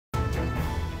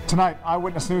Tonight,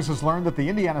 Eyewitness News has learned that the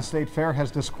Indiana State Fair has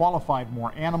disqualified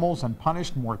more animals and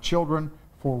punished more children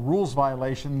for rules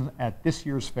violations at this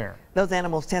year's fair. Those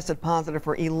animals tested positive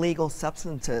for illegal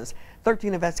substances.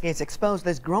 13 investigators exposed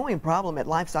this growing problem at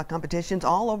livestock competitions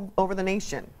all over the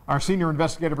nation. Our senior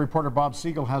investigative reporter Bob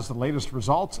Siegel has the latest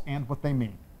results and what they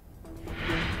mean.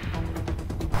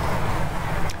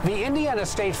 The Indiana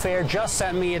State Fair just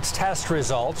sent me its test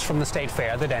results from the state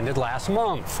fair that ended last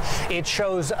month. It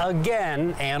shows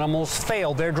again animals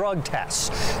failed their drug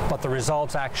tests, but the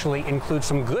results actually include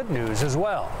some good news as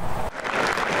well.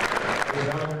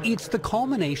 It's the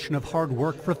culmination of hard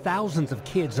work for thousands of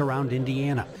kids around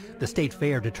Indiana. The state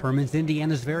fair determines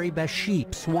Indiana's very best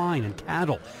sheep, swine, and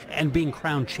cattle, and being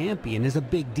crowned champion is a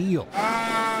big deal.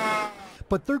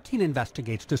 But 13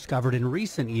 investigators discovered in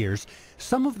recent years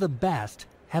some of the best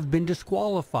have been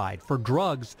disqualified for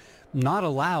drugs not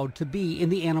allowed to be in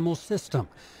the animal system.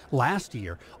 Last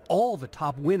year, all the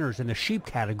top winners in the sheep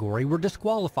category were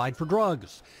disqualified for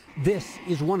drugs. This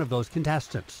is one of those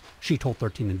contestants. She told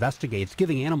 13 investigators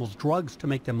giving animals drugs to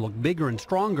make them look bigger and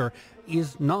stronger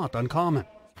is not uncommon.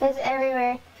 It's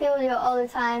everywhere. People do it all the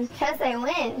time because they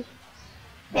win.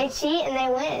 They cheat and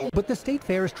they win. But the state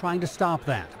fair is trying to stop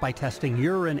that by testing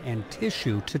urine and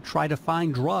tissue to try to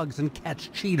find drugs and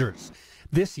catch cheaters.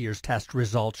 This year's test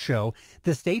results show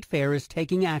the state fair is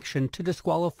taking action to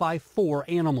disqualify 4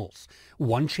 animals,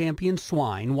 1 champion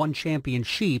swine, 1 champion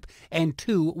sheep, and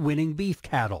 2 winning beef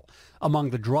cattle.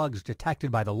 Among the drugs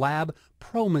detected by the lab,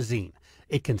 promazine.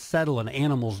 It can settle an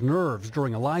animal's nerves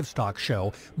during a livestock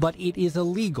show, but it is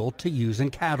illegal to use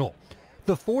in cattle.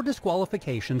 The 4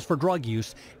 disqualifications for drug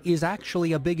use is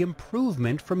actually a big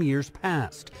improvement from years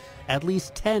past. At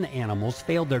least 10 animals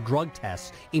failed their drug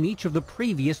tests in each of the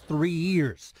previous 3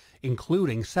 years,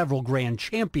 including several grand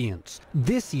champions.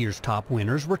 This year's top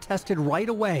winners were tested right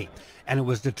away, and it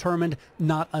was determined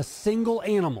not a single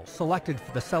animal selected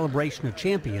for the celebration of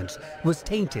champions was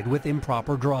tainted with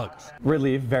improper drugs.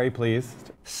 Relieved, very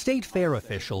pleased. State fair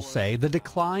officials say the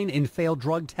decline in failed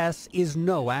drug tests is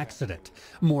no accident.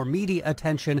 More media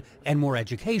attention and more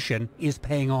education is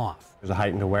paying off. There's a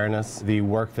heightened awareness. The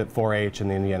work that 4-H and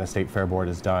the Indiana State Fair Board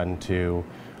has done to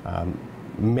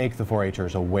make the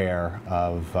 4-Hers aware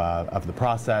of the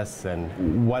process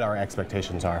and what our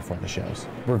expectations are for the shows.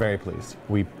 We're very pleased.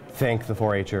 We thank the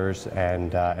 4-Hers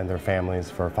and their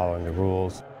families for following the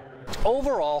rules.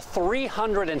 Overall,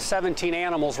 317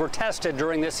 animals were tested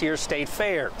during this year's state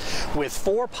fair. With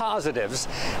 4 positives,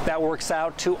 that works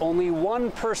out to only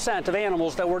 1% of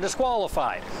animals that were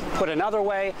disqualified. Put another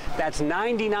way, that's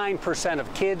 99%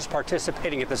 of kids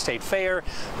participating at the state fair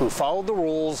who followed the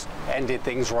rules and did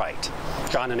things right.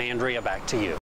 John and Andrea, back to you.